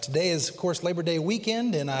Today is, of course, Labor Day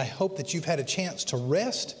weekend, and I hope that you've had a chance to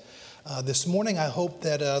rest. This morning, I hope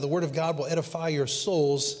that the Word of God will edify your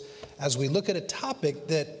souls as we look at a topic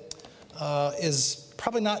that is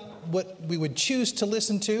probably not what we would choose to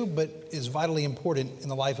listen to, but is vitally important in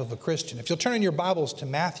the life of a Christian. If you'll turn in your Bibles to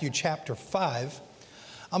Matthew chapter 5,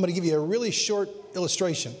 I'm going to give you a really short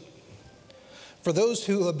illustration. For those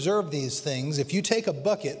who observe these things, if you take a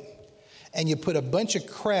bucket and you put a bunch of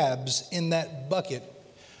crabs in that bucket,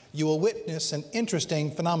 you will witness an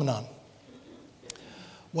interesting phenomenon.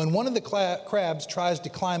 When one of the crabs tries to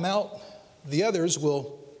climb out, the others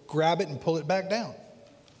will grab it and pull it back down.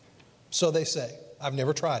 So they say. I've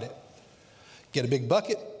never tried it. Get a big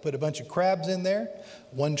bucket, put a bunch of crabs in there.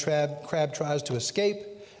 One crab tries to escape,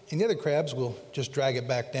 and the other crabs will just drag it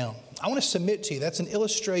back down. I want to submit to you, that's an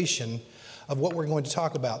illustration of what we're going to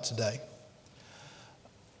talk about today.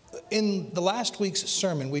 In the last week's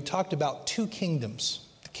sermon, we talked about two kingdoms.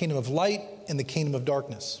 Kingdom of light and the kingdom of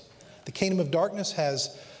darkness. The kingdom of darkness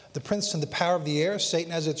has the prince and the power of the air,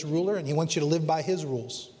 Satan as its ruler, and he wants you to live by his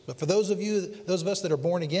rules. But for those of us that are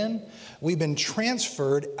born again, we've been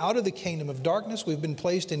transferred out of the kingdom of darkness. We've been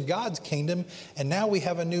placed in God's kingdom, and now we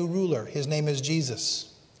have a new ruler. His name is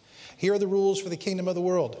Jesus. Here are the rules for the kingdom of the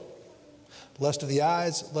world. Lust of the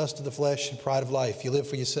eyes, lust of the flesh, and pride of life. You live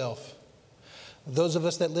for yourself. Those of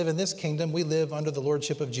us that live in this kingdom, we live under the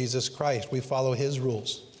lordship of Jesus Christ. We follow his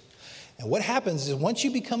rules. And what happens is once you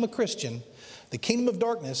become a Christian, the kingdom of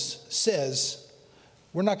darkness says,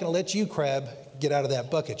 we're not going to let you, crab, get out of that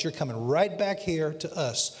bucket. You're coming right back here to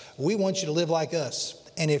us. We want you to live like us.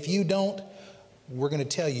 And if you don't, we're going to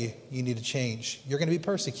tell you, you need to change. You're going to be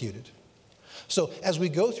persecuted. So as we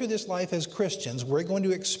go through this life as Christians, we're going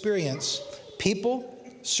to experience people,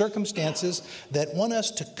 circumstances that want us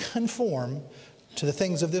to conform to the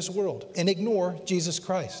things of this world and ignore Jesus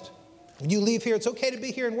Christ. When you leave here, it's okay to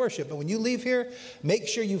be here and worship, but when you leave here, make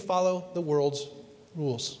sure you follow the world's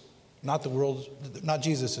rules, not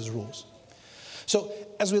Jesus' rules. So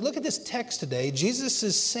as we look at this text today, Jesus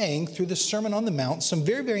is saying through the Sermon on the Mount some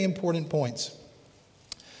very, very important points.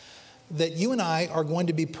 That you and I are going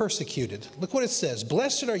to be persecuted. Look what it says.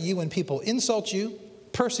 Blessed are you when people insult you,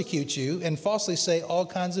 persecute you, and falsely say all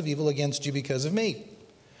kinds of evil against you because of me.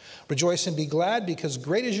 Rejoice and be glad, because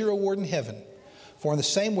great is your reward in heaven. For in the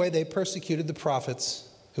same way they persecuted the prophets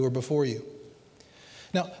who were before you.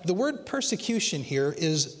 Now, the word persecution here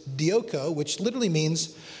is dioko, which literally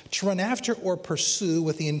means to run after or pursue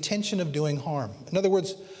with the intention of doing harm. In other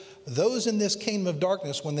words, those in this kingdom of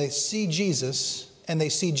darkness, when they see Jesus and they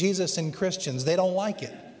see Jesus in Christians, they don't like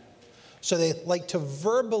it. So they like to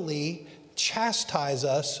verbally chastise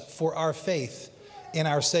us for our faith in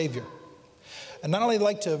our Savior. And not only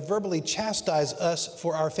like to verbally chastise us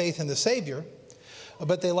for our faith in the Savior,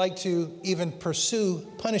 but they like to even pursue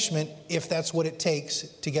punishment if that's what it takes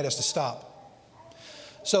to get us to stop.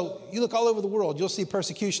 So you look all over the world, you'll see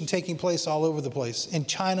persecution taking place all over the place. In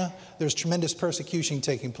China, there's tremendous persecution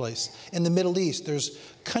taking place. In the Middle East, there's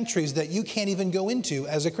countries that you can't even go into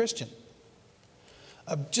as a Christian.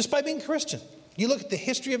 Just by being Christian. You look at the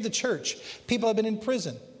history of the church. People have been in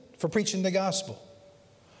prison for preaching the gospel.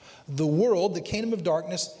 The world, the kingdom of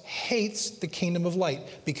darkness, hates the kingdom of light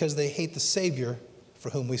because they hate the Savior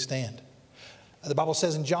for whom we stand. The Bible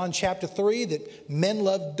says in John chapter 3 that men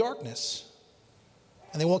love darkness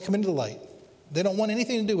and they won't come into the light. They don't want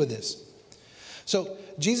anything to do with this. So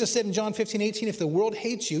Jesus said in John 15:18, if the world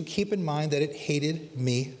hates you, keep in mind that it hated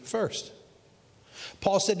me first.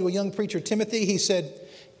 Paul said to a young preacher, Timothy, he said,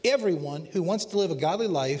 everyone who wants to live a godly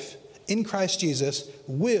life in Christ Jesus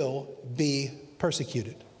will be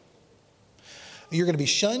persecuted. You're going to be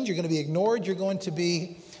shunned. You're going to be ignored. You're going to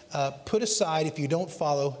be put aside if you don't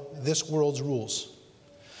follow this world's rules.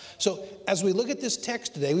 So as we look at this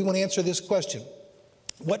text today, we want to answer this question.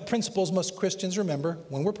 What principles must Christians remember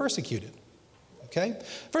when we're persecuted? Okay.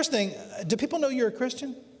 First thing, do people know you're a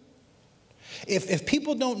Christian? If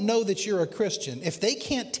people don't know that you're a Christian, if they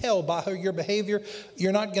can't tell by your behavior,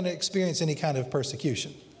 you're not going to experience any kind of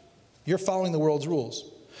persecution. You're following the world's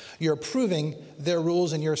rules. You're approving their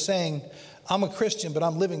rules and you're saying, I'm a Christian, but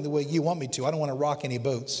I'm living the way you want me to. I don't want to rock any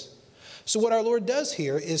boats. So what our Lord does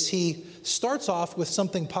here is he starts off with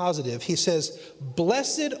something positive. He says,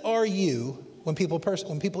 blessed are you when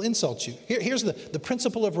people insult you. Here's the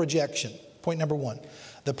principle of rejection. Point number one.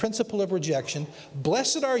 The principle of rejection.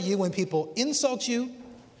 Blessed are you when people insult you,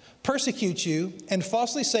 persecute you, and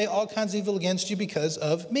falsely say all kinds of evil against you because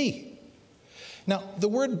of me. Now, the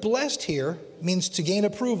word blessed here means to gain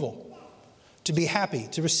approval. To be happy,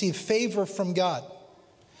 to receive favor from God.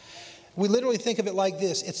 We literally think of it like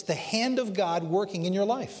this. It's the hand of God working in your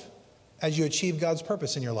life. as you achieve God's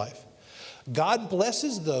purpose in your life. God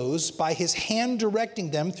blesses those by his hand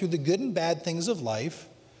directing them through the good and bad things of life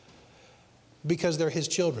because they're his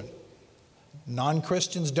children.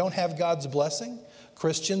 Non-Christians don't have God's blessing.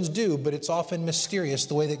 Christians do, but it's often mysterious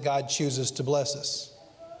the way that God chooses to bless us.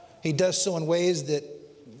 He does so in ways that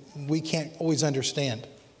we can't always understand.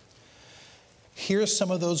 Here's some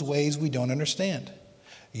of those ways we don't understand.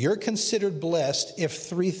 You're considered blessed if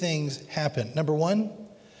three things happen. Number one,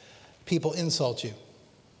 people insult you.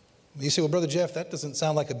 You say, well, Brother Jeff, that doesn't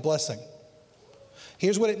sound like a blessing.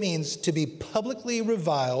 Here's what it means to be publicly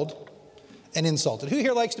reviled and insulted. Who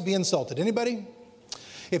here likes to be insulted? Anybody?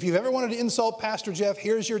 If you've ever wanted to insult Pastor Jeff,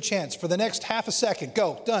 here's your chance. For the next half a second,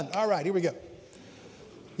 go, done. All right, here we go.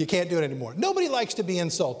 You can't do it anymore. Nobody likes to be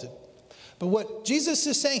insulted. But what Jesus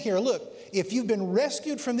is saying here, look, if you've been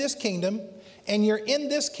rescued from this kingdom and you're in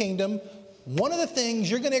this kingdom, one of the things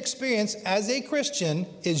you're going to experience as a Christian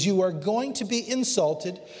is you are going to be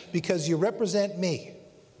insulted because you represent me.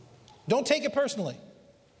 Don't take it personally.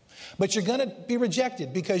 But you're going to be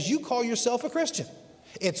rejected because you call yourself a Christian.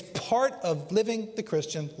 It's part of living the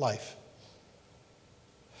Christian life.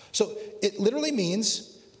 So it literally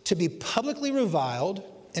means to be publicly reviled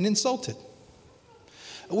and insulted.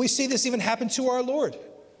 We see this even happen to our Lord.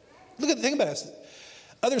 Look at the thing about us.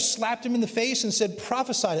 Others slapped him in the face and said,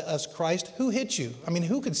 prophesy to us, Christ. Who hit you? I mean,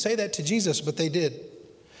 who could say that to Jesus? But they did.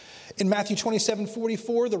 In Matthew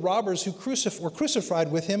 27:44, the robbers who were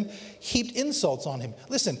crucified with him heaped insults on him.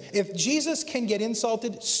 Listen, if Jesus can get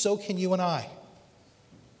insulted, so can you and I.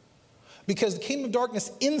 Because the kingdom of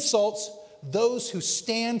darkness insults those who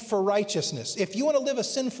stand for righteousness. If you want to live a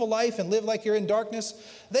sinful life and live like you're in darkness,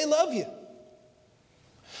 they love you.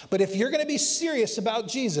 But if you're going to be serious about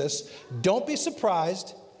Jesus, don't be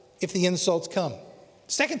surprised if the insults come.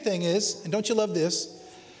 Second thing is, and don't you love this,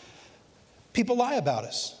 people lie about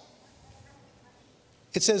us.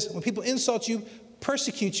 It says, when people insult you,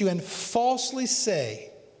 persecute you, and falsely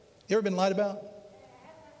say. You ever been lied about?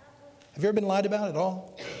 Have you ever been lied about at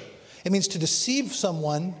all? It means to deceive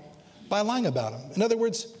someone by lying about them. In other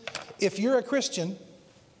words, if you're a Christian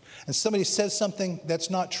and somebody says something that's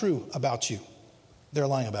not true about you, they're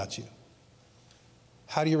lying about you.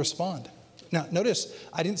 How do you respond? Now, notice,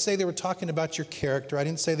 I didn't say they were talking about your character. I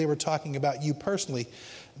didn't say they were talking about you personally.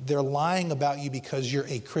 They're lying about you because you're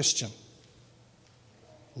a Christian.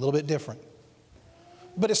 A little bit different.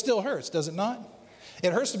 But it still hurts, does it not?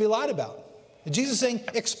 It hurts to be lied about. And Jesus is saying,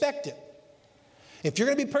 expect it. If you're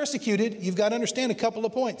going to be persecuted, you've got to understand a couple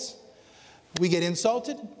of points. We get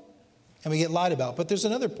insulted and we get lied about. But there's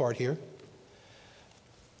another part here.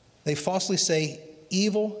 They falsely say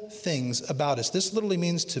evil things about us. This literally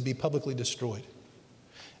means to be publicly destroyed.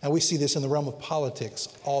 And we see this in the realm of politics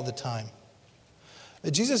all the time.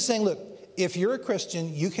 Jesus is saying, look, if you're a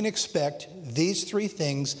Christian, you can expect these three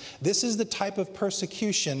things. This is the type of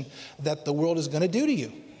persecution that the world is going to do to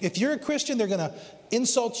you. If you're a Christian, they're going to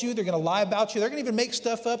insult you. They're going to lie about you. They're going to even make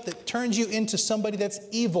stuff up that turns you into somebody that's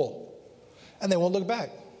evil. And they won't look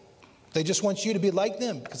back. They just want you to be like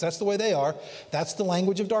them because that's the way they are. That's the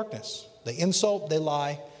language of darkness. They insult, they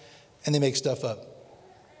lie, and they make stuff up.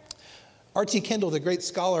 R.T. Kendall, the great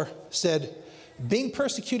scholar, said, being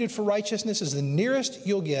persecuted for righteousness is the nearest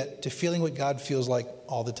you'll get to feeling what God feels like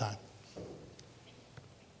all the time.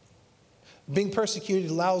 Being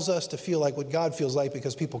persecuted allows us to feel like what God feels like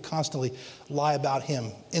because people constantly lie about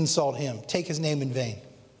him, insult him, take his name in vain.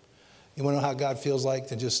 You want to know how God feels like?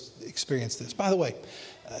 To just experience this. By the way,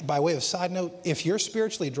 by way of side note, if you're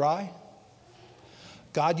spiritually dry,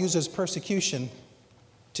 God uses persecution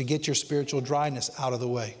to get your spiritual dryness out of the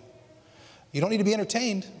way. You don't need to be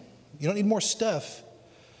entertained. You don't need more stuff.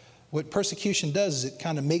 What persecution does is it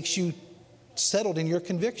kind of makes you settled in your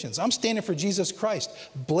convictions. I'm standing for Jesus Christ.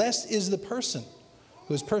 Blessed is the person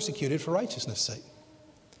who is persecuted for righteousness' sake.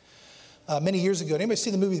 Many years ago, anybody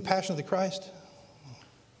see the movie The Passion of the Christ?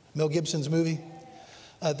 Mel Gibson's movie?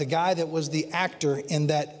 The guy that was the actor in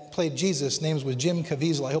that played Jesus, name was Jim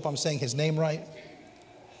Caviezel. I hope I'm saying his name right.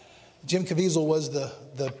 Jim Caviezel was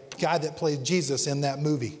the guy that played Jesus in that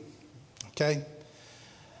movie. Okay?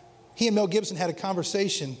 He and Mel Gibson had a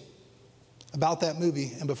conversation about that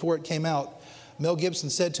movie, and before it came out, Mel Gibson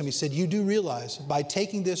said to me, he said, you do realize by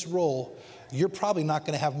taking this role, you're probably not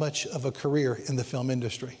going to have much of a career in the film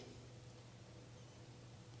industry.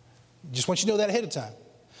 Just want you to know that ahead of time.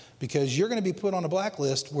 Because you're going to be put on a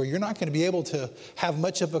blacklist where you're not going to be able to have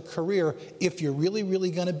much of a career if you're really, really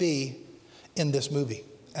going to be in this movie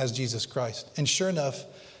as Jesus Christ. And sure enough,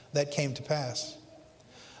 that came to pass.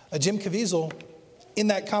 Jim Caviezel, in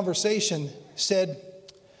that conversation, said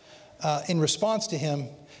in response to him,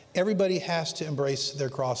 everybody has to embrace their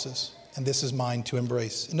crosses. and this is mine to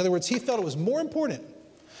embrace. In other words, he felt it was more important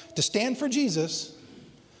to stand for Jesus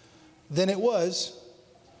than it was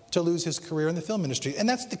to lose his career in the film industry. And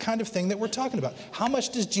that's the kind of thing that we're talking about. How much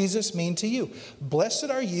does Jesus mean to you? Blessed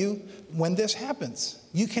are you when this happens.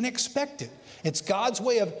 You can expect it. It's God's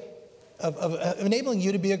way of enabling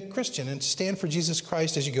you to be a Christian and to stand for Jesus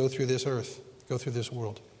Christ as you go through this earth, go through this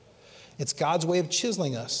world. It's God's way of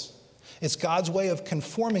chiseling us. It's God's way of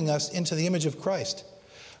conforming us into the image of Christ.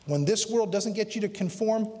 When this world doesn't get you to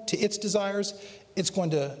conform to its desires, it's going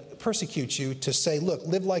to persecute you to say, look,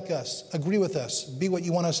 live like us, agree with us, be what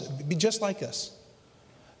you want us, be just like us.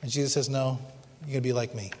 And Jesus says, no, you're going to be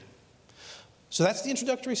like me. So that's the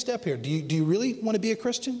introductory step here. Do you really want to be a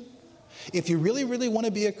Christian? If you really, really want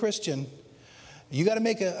to be a Christian, you got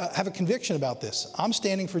to have a conviction about this. I'm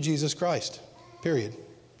standing for Jesus Christ, period.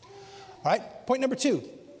 All right, point number 2,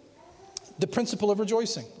 the principle of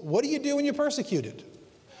rejoicing. What do you do when you're persecuted?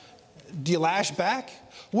 Do you lash back?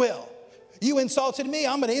 Well, you insulted me,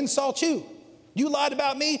 I'm going to insult you. You lied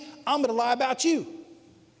about me, I'm going to lie about you.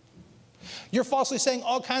 You're falsely saying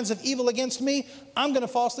all kinds of evil against me, I'm going to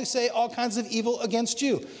falsely say all kinds of evil against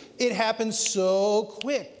you. It happens so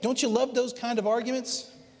quick. Don't you love those kind of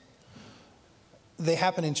arguments? They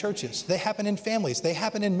happen in churches. They happen in families. They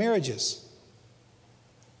happen in marriages.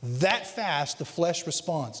 That fast, the flesh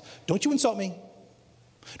responds. Don't you insult me.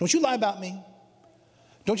 Don't you lie about me.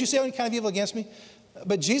 Don't you say any kind of evil against me.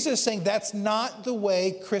 But Jesus is saying that's not the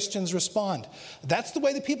way Christians respond. That's the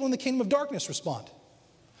way the people in the kingdom of darkness respond.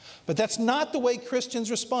 But that's not the way Christians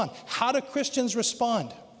respond. How do Christians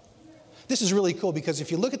respond? This is really cool because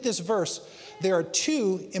if you look at this verse, there are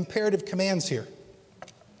 2 imperative commands here.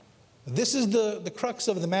 This is the crux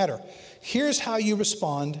of the matter. Here's how you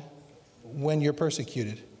respond when you're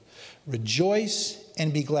persecuted. Rejoice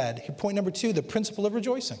and be glad. Point number 2, the principle of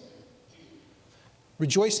rejoicing.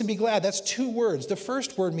 Rejoice and be glad. That's 2 words. The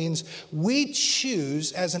first word means we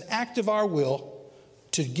choose as an act of our will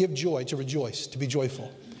to give joy, to rejoice, to be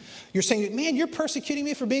joyful. You're saying, man, you're persecuting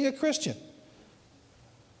me for being a Christian.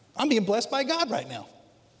 I'm being blessed by God right now.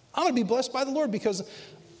 I'm going to be blessed by the Lord because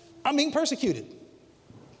I'm being persecuted.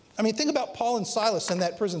 I mean, think about Paul and Silas in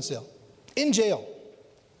that prison cell, in jail,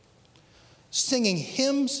 singing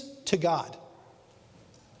hymns to God.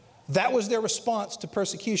 That was their response to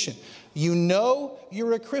persecution. You know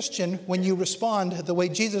you're a Christian when you respond the way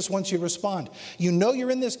Jesus wants you to respond. You know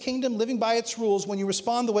you're in this kingdom living by its rules when you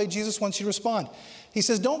respond the way Jesus wants you to respond. He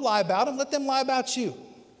says, don't lie about them. Let them lie about you.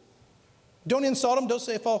 Don't insult them. Don't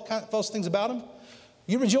say false things about them.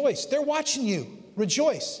 You rejoice. They're watching you.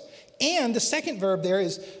 Rejoice. And the second verb there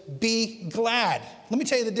is be glad. Let me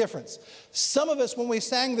tell you the difference. Some of us, when we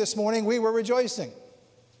sang this morning, we were rejoicing.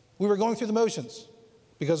 We were going through the motions.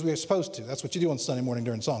 Because we are supposed to. That's what you do on Sunday morning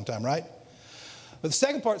during song time, right? But the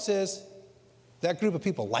second part says that group of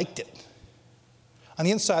people liked it. On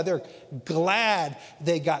the inside, they're glad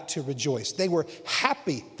they got to rejoice. They were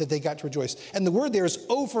happy that they got to rejoice. And the word there is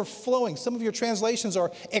overflowing. Some of your translations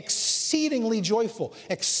are exceedingly joyful,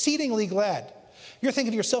 exceedingly glad. You're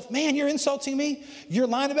thinking to yourself, man, you're insulting me. You're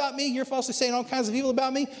lying about me. You're falsely saying all kinds of evil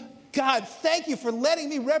about me. God, thank you for letting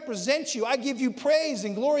me represent you. I give you praise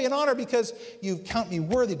and glory and honor because you count me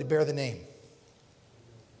worthy to bear the name.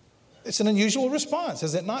 It's an unusual response,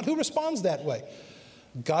 is it not? Who responds that way?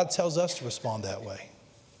 God tells us to respond that way.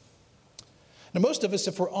 Now, most of us,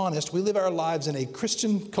 if we're honest, we live our lives in a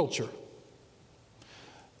Christian culture.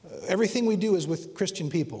 Everything we do is with Christian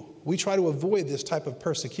people. We try to avoid this type of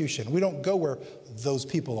persecution. We don't go where those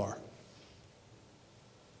people are.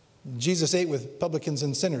 Jesus ate with publicans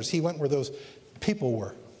and sinners. He went where those people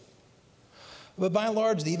were. But by and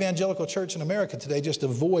large, the evangelical church in America today just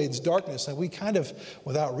avoids darkness. And we kind of,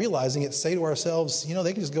 without realizing it, say to ourselves, you know,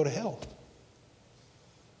 they can just go to hell.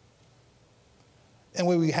 And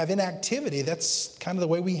when we have inactivity, that's kind of the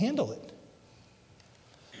way we handle it.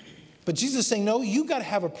 But Jesus is saying, no, you got to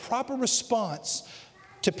have a proper response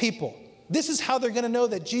to people. This is how they're going to know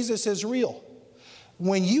that Jesus is real.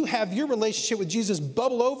 When you have your relationship with Jesus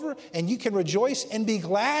bubble over and you can rejoice and be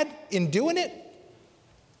glad in doing it,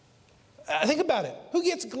 think about it. Who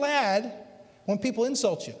gets glad when people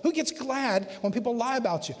insult you? Who gets glad when people lie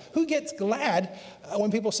about you? Who gets glad when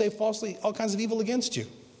people say falsely all kinds of evil against you?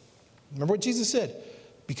 Remember what Jesus said?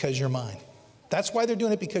 Because you're mine. That's why they're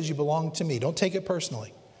doing it, because you belong to me. Don't take it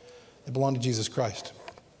personally. They belong to Jesus Christ.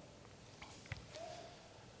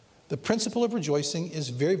 The principle of rejoicing is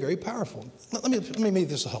very, very powerful. Let me make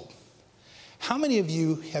this a help. How many of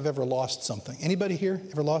you have ever lost something? Anybody here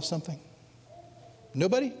ever lost something?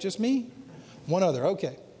 Nobody? Just me? One other.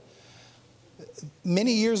 Okay.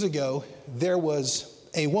 Many years ago, there was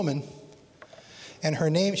a woman, And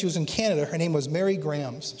she was in Canada. Her name was Mary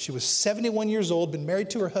Grams. She was 71 years old, been married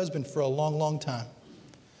to her husband for a long, long time.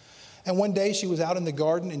 And one day she was out in the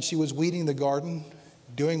garden and she was weeding the garden,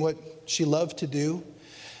 doing what she loved to do.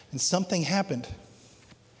 And something happened.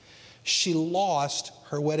 She lost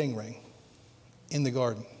her wedding ring in the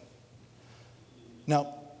garden.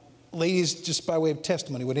 Now, ladies, just by way of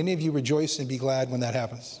testimony, would any of you rejoice and be glad when that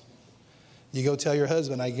happens? You go tell your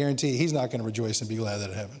husband, I guarantee he's not going to rejoice and be glad that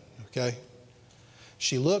it happened, okay?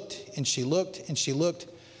 She looked and she looked and she looked.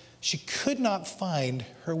 She could not find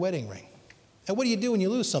her wedding ring. And what do you do when you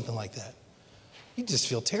lose something like that? You just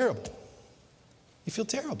feel terrible. You feel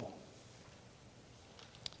terrible.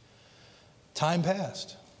 Time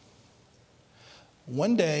passed.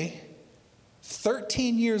 One day,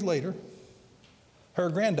 13 years later, her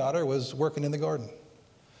granddaughter was working in the garden.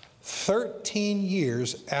 13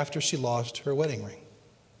 years after she lost her wedding ring.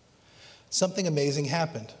 Something amazing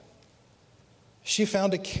happened. She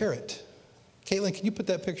found a carrot. Caitlin, can you put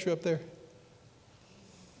that picture up there?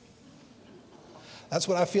 That's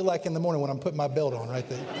what I feel like in the morning when I'm putting my belt on right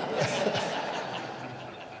there.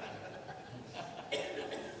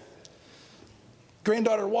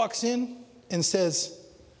 Granddaughter walks in and says,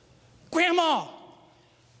 Grandma,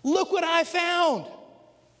 look what I found.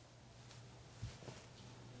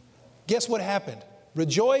 Guess what happened?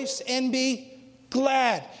 Rejoice and be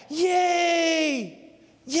glad. Yay!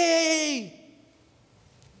 Yay!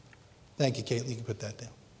 Thank you, Caitlin. You can put that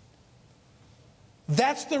down.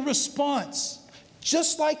 That's the response.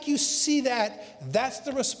 Just like you see that, that's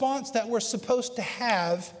the response that we're supposed to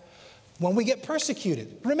have when we get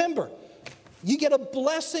persecuted. Remember, you get a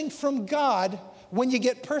blessing from God when you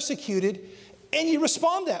get persecuted, and you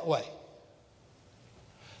respond that way.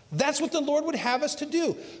 That's what the Lord would have us to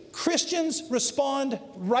do. Christians respond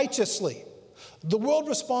righteously. The world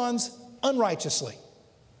responds unrighteously.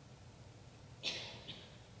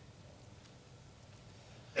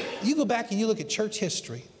 You go back and you look at church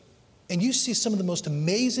history, and you see some of the most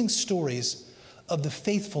amazing stories of the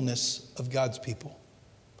faithfulness of God's people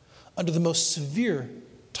under the most severe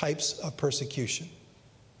types of persecution.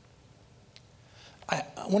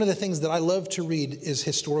 One of the things that I love to read is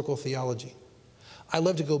historical theology. I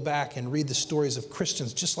love to go back and read the stories of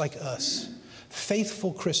Christians just like us,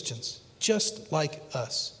 faithful Christians just like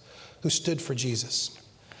us, who stood for Jesus.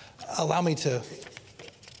 Allow me to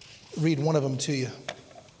read one of them to you.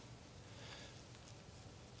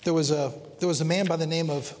 There was a man by the name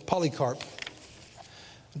of Polycarp.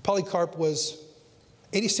 And Polycarp was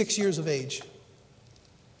 86 years of age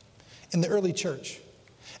in the early church.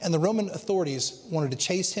 And the Roman authorities wanted to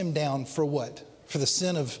chase him down for what? For the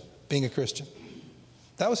sin of being a Christian.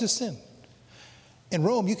 That was his sin. In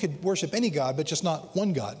Rome, you could worship any god, but just not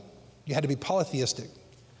one God. You had to be polytheistic.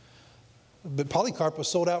 But Polycarp was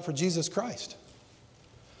sold out for Jesus Christ.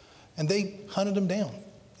 And they hunted him down.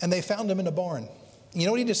 And they found him in a barn. You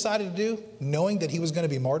know what he decided to do, knowing that he was going to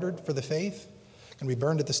be martyred for the faith and be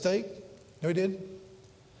burned at the stake? You know what he did?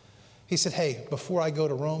 He said, hey, before I go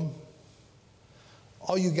to Rome,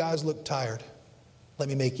 all you guys look tired. Let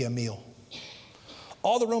me make you a meal.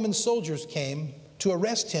 All the Roman soldiers came to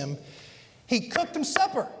arrest him. He cooked them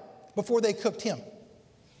supper before they cooked him.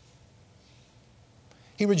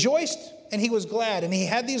 He rejoiced and he was glad. And he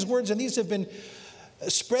had these words, and these have been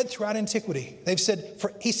spread throughout antiquity. He said,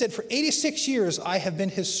 for 86 years I have been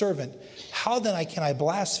his servant. How then can I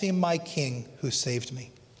blaspheme my king who saved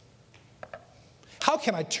me? How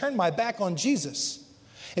can I turn my back on Jesus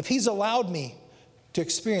if he's allowed me to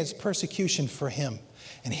experience persecution for him?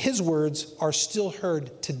 And his words are still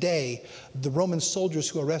heard today. The Roman soldiers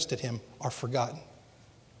who arrested him are forgotten.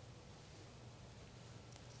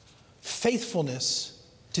 Faithfulness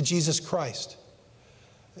to Jesus Christ.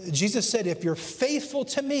 Jesus said, if you're faithful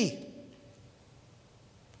to me,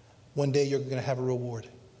 one day you're going to have a reward.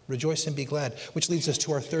 Rejoice and be glad. Which leads us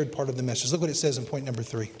to our third part of the message. Look what it says in point number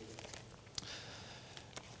 3.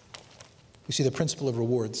 We see the principle of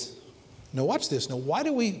rewards. Now watch this. Now why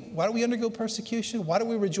do we undergo persecution? Why do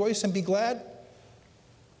we rejoice and be glad?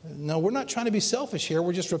 No, we're not trying to be selfish here.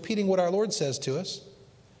 We're just repeating what our Lord says to us.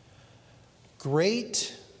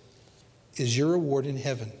 Great is your reward in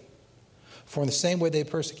heaven. For in the same way they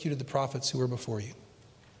persecuted the prophets who were before you.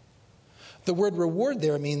 The word reward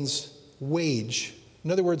there means wage.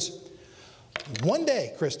 In other words, one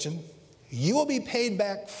day, Christian, you will be paid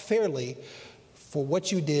back fairly for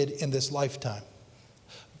what you did in this lifetime.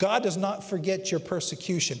 God does not forget your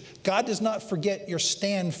persecution. God does not forget your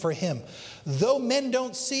stand for him. Though men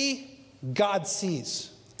don't see, God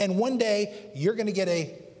sees. And one day, you're going to get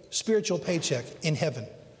a spiritual paycheck in heaven.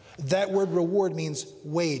 That word reward means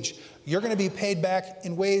wage. You're going to be paid back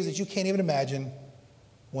in ways that you can't even imagine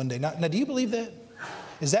one day. Now, do you believe that?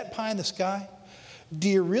 Is that pie in the sky? Do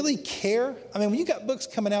you really care? I mean, when you got books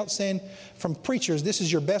coming out saying from preachers, this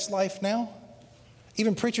is your best life now,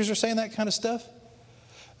 even preachers are saying that kind of stuff.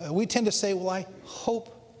 We tend to say, well, I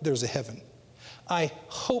hope there's a heaven. I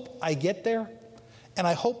hope I get there, and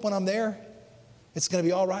I hope when I'm there, it's going to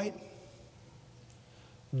be all right.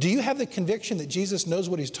 Do you have the conviction that Jesus knows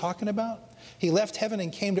what he's talking about? He left heaven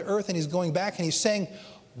and came to earth, and he's going back, and he's saying,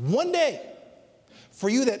 one day, for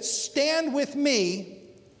you that stand with me,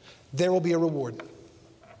 there will be a reward.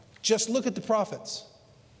 Just look at the prophets.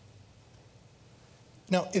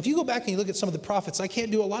 Now, if you go back and you look at some of the prophets, I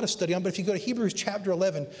can't do a lot of study on, but if you go to Hebrews chapter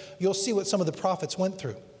 11, you'll see what some of the prophets went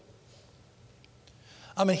through.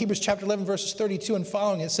 In Hebrews chapter 11, verses 32 and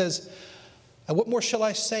following, it says, what more shall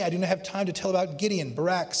I say? I do not have time to tell about Gideon,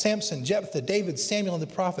 Barak, Samson, Jephthah, David, Samuel, and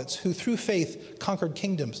the prophets, who through faith conquered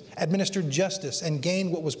kingdoms, administered justice, and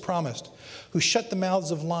gained what was promised, who shut the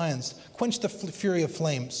mouths of lions, quenched the fury of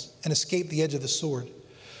flames, and escaped the edge of the sword,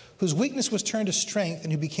 whose weakness was turned to strength,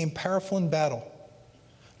 and who became powerful in battle.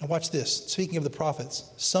 Now watch this. Speaking of the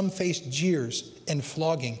prophets, some faced jeers and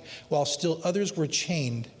flogging, while still others were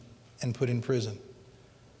chained and put in prison.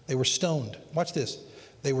 They were stoned. Watch this.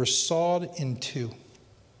 They were sawed in two.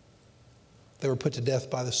 They were put to death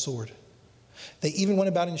by the sword. They even went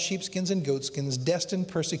about in sheepskins and goatskins, destined,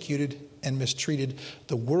 persecuted, and mistreated.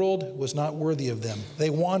 The world was not worthy of them. They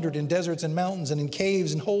wandered in deserts and mountains and in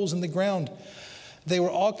caves and holes in the ground. They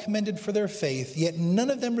were all commended for their faith, yet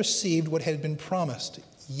none of them received what had been promised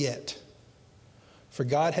yet. For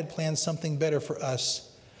God had planned something better for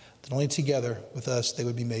us, that only together with us they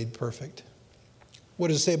would be made perfect. What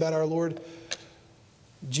does it say about our Lord?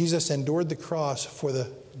 Jesus endured the cross for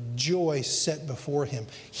the joy set before him.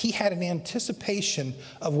 He had an anticipation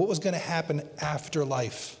of what was going to happen after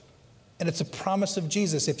life. And it's a promise of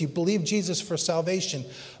Jesus. If you believe Jesus for salvation,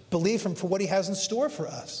 believe him for what he has in store for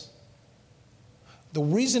us. The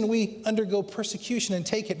reason we undergo persecution and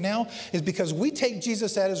take it now is because we take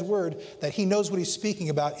Jesus at his word that he knows what he's speaking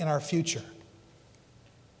about in our future.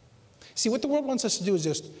 See, what the world wants us to do is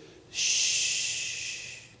just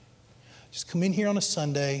Just come in here on a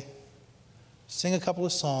Sunday, sing a couple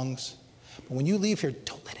of songs, but when you leave here,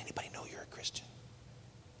 don't let anybody know you're a Christian.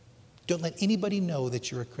 Don't let anybody know that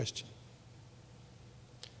you're a Christian.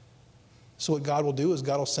 So what God will do is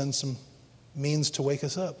God will send some means to wake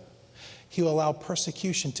us up. He will allow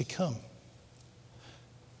persecution to come,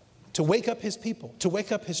 to wake up his people, to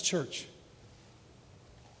wake up his church.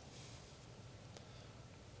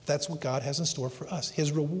 That's what God has in store for us,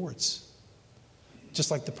 his rewards, just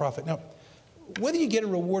like the prophet. Now, whether you get a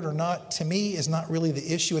reward or not, to me, is not really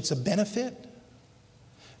the issue. It's a benefit.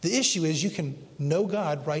 The issue is you can know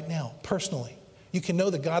God right now, personally. You can know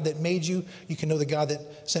the God that made you. You can know the God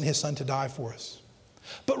that sent his son to die for us.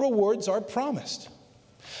 But rewards are promised.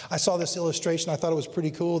 I saw this illustration. I thought it was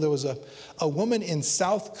pretty cool. There was a woman in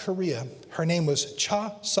South Korea. Her name was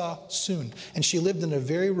Cha Sa-soon, and she lived in a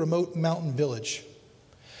very remote mountain village.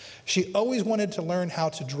 She always wanted to learn how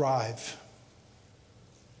to drive,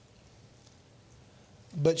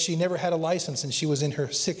 but she never had a license, and she was in her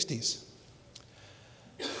 60s.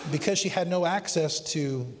 Because she had no access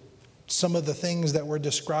to some of the things that were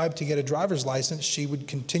described to get a driver's license, she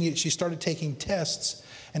started taking tests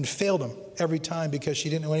and failed them every time because she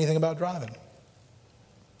didn't know anything about driving.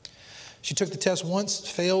 She took the test once,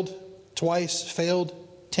 failed, twice, failed,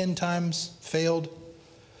 10 times, failed.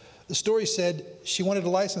 The story said she wanted a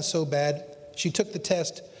license so bad, she took the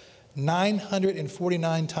test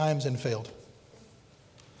 949 times and failed.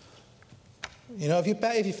 You know, if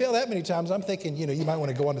you fail that many times, I'm thinking, you might want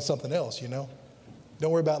to go on to something else, Don't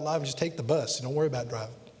worry about driving, just take the bus. Don't worry about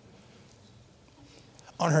driving.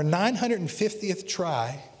 On her 950th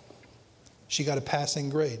try, she got a passing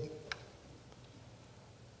grade.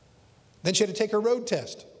 Then she had to take her road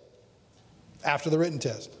test after the written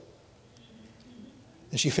test.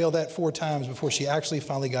 And she failed that 4 times before she actually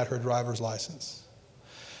finally got her driver's license.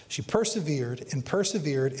 She persevered and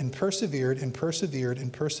persevered and persevered and persevered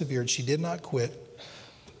and persevered. She did not quit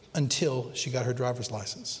until she got her driver's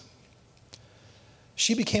license.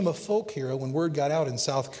 She became a folk hero when word got out in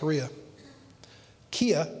South Korea.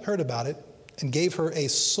 Kia heard about it and gave her a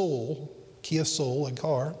Kia Soul, a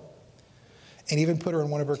car, and even put her in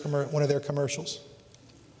one of their commercials.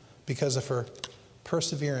 Because of her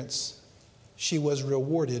perseverance, she was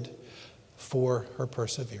rewarded for her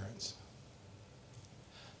perseverance.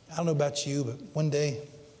 I don't know about you, but one day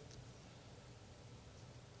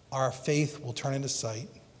our faith will turn into sight,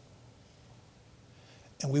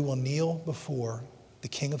 and we will kneel before the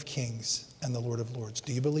King of Kings and the Lord of Lords.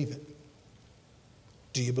 Do you believe it?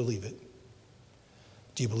 Do you believe it?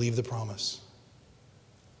 Do you believe the promise?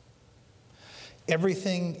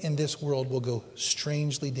 Everything in this world will go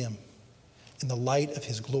strangely dim in the light of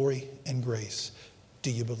his glory and grace.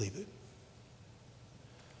 Do you believe it?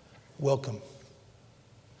 Welcome,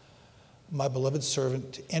 my beloved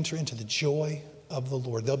servant, to enter into the joy of the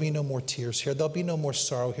Lord. There'll be no more tears here. There'll be no more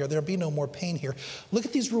sorrow here. There'll be no more pain here. Look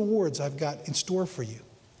at these rewards I've got in store for you.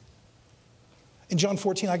 In John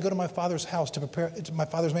 14, I go to my Father's house to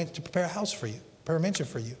prepare a house for you, prepare a mansion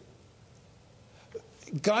for you.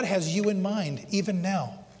 God has you in mind even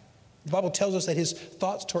now. The Bible tells us that his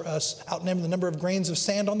thoughts toward us outnumber the number of grains of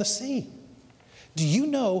sand on the sea. Do you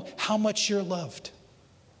know how much you're loved?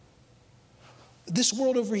 This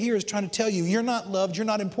world over here is trying to tell you you're not loved, you're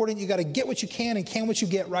not important, you got to get what you can and can what you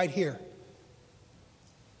get right here.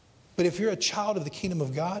 But if you're a child of the kingdom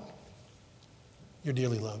of God, you're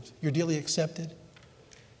dearly loved. You're dearly accepted.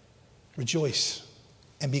 Rejoice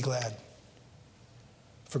and be glad,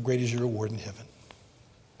 for great is your reward in heaven.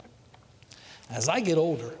 As I get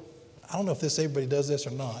older, I don't know if everybody does this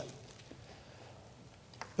or not,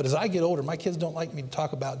 but as I get older, my kids don't like me to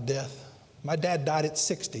talk about death. My dad died at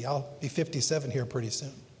 60. I'll be 57 here pretty soon.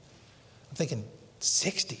 I'm thinking,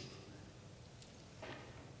 60?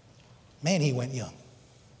 Man, he went young.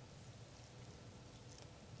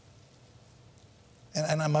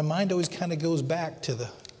 And my mind always kind of goes back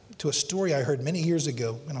to a story I heard many years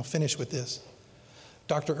ago, and I'll finish with this.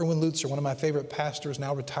 Dr. Erwin Lutzer, one of my favorite pastors,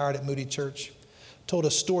 now retired at Moody Church, told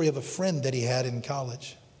a story of a friend that he had in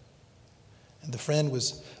college. And the friend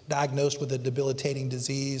was diagnosed with a debilitating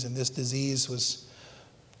disease, and this disease was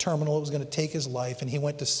terminal. It was going to take his life, and he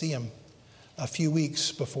went to see him a few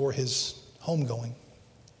weeks before his homegoing.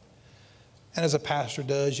 And as a pastor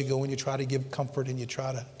does, you go and you try to give comfort and you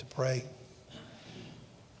try to pray.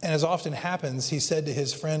 And as often happens, he said to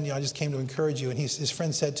his friend, I just came to encourage you. And his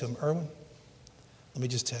friend said to him, Erwin, let me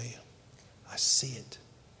just tell you, I see it.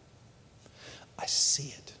 I see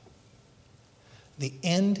it. The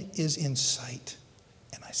end is in sight,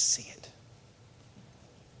 and I see it.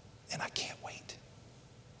 And I can't wait.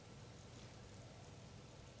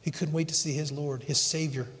 He couldn't wait to see his Lord, his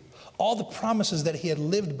Savior. All the promises that he had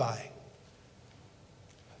lived by.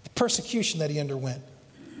 The persecution that he underwent.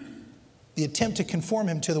 The attempt to conform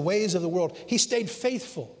him to the ways of the world. He stayed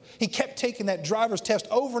faithful. He kept taking that driver's test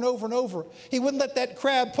over and over and over. He wouldn't let that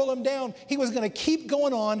crab pull him down. He was going to keep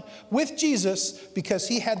going on with Jesus because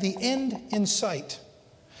he had the end in sight.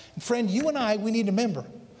 And friend, you and I, we need to remember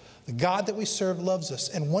the God that we serve loves us.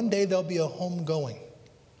 And one day there'll be a homegoing.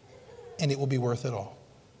 And it will be worth it all.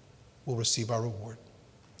 We'll receive our reward.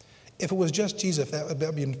 If it was just Jesus, that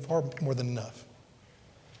would be far more than enough.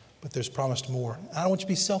 But there's promised more. I don't want you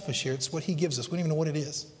to be selfish here. It's what he gives us. We don't even know what it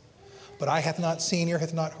is. But eye hath not seen, ear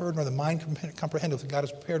hath not heard, nor the mind comprehended what God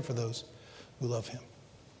has prepared for those who love him.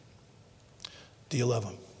 Do you love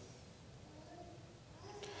him?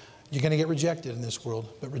 You're going to get rejected in this world,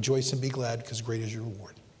 but rejoice and be glad because great is your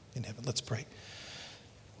reward in heaven. Let's pray.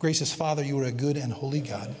 Gracious Father, you are a good and holy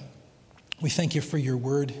God. We thank you for your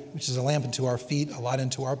word, which is a lamp unto our feet, a light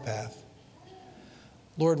unto our path.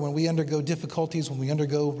 Lord, when we undergo difficulties, when we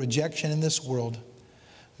undergo rejection in this world,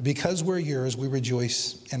 because we're yours, we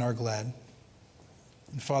rejoice and are glad.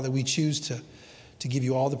 And Father, we choose to give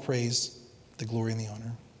you all the praise, the glory, and the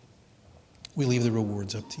honor. We leave the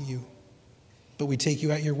rewards up to you. But we take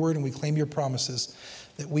you at your word and we claim your promises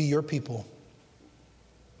that we, your people,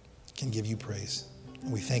 can give you praise.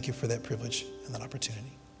 And we thank you for that privilege and that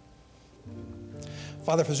opportunity.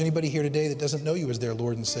 Father, if there's anybody here today that doesn't know you as their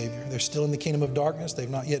Lord and Savior, they're still in the kingdom of darkness, they've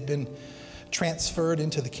not yet been transferred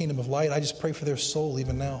into the kingdom of light, I just pray for their soul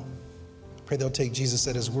even now. I pray they'll take Jesus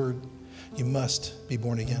at his word. You must be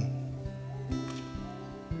born again.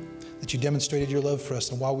 That you demonstrated your love for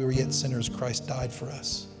us, and while we were yet sinners, Christ died for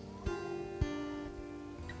us.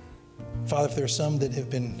 Father, if there are some that have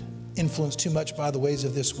been influenced too much by the ways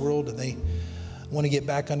of this world and they want to get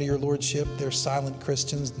back under your lordship, they're silent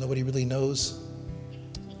Christians, nobody really knows.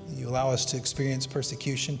 You allow us to experience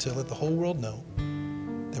persecution to let the whole world know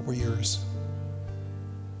that we're yours.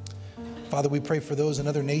 Father, we pray for those in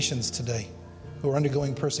other nations today who are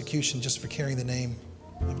undergoing persecution just for carrying the name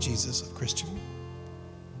of Jesus, of Christian.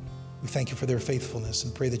 We thank you for their faithfulness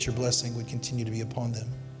and pray that your blessing would continue to be upon them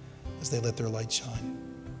as they let their light shine.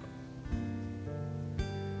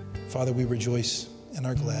 Father, we rejoice and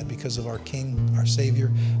are glad because of our King, our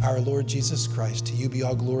Savior, our Lord Jesus Christ. To you be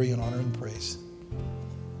all glory and honor and praise.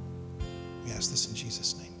 We ask this in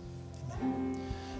Jesus' name.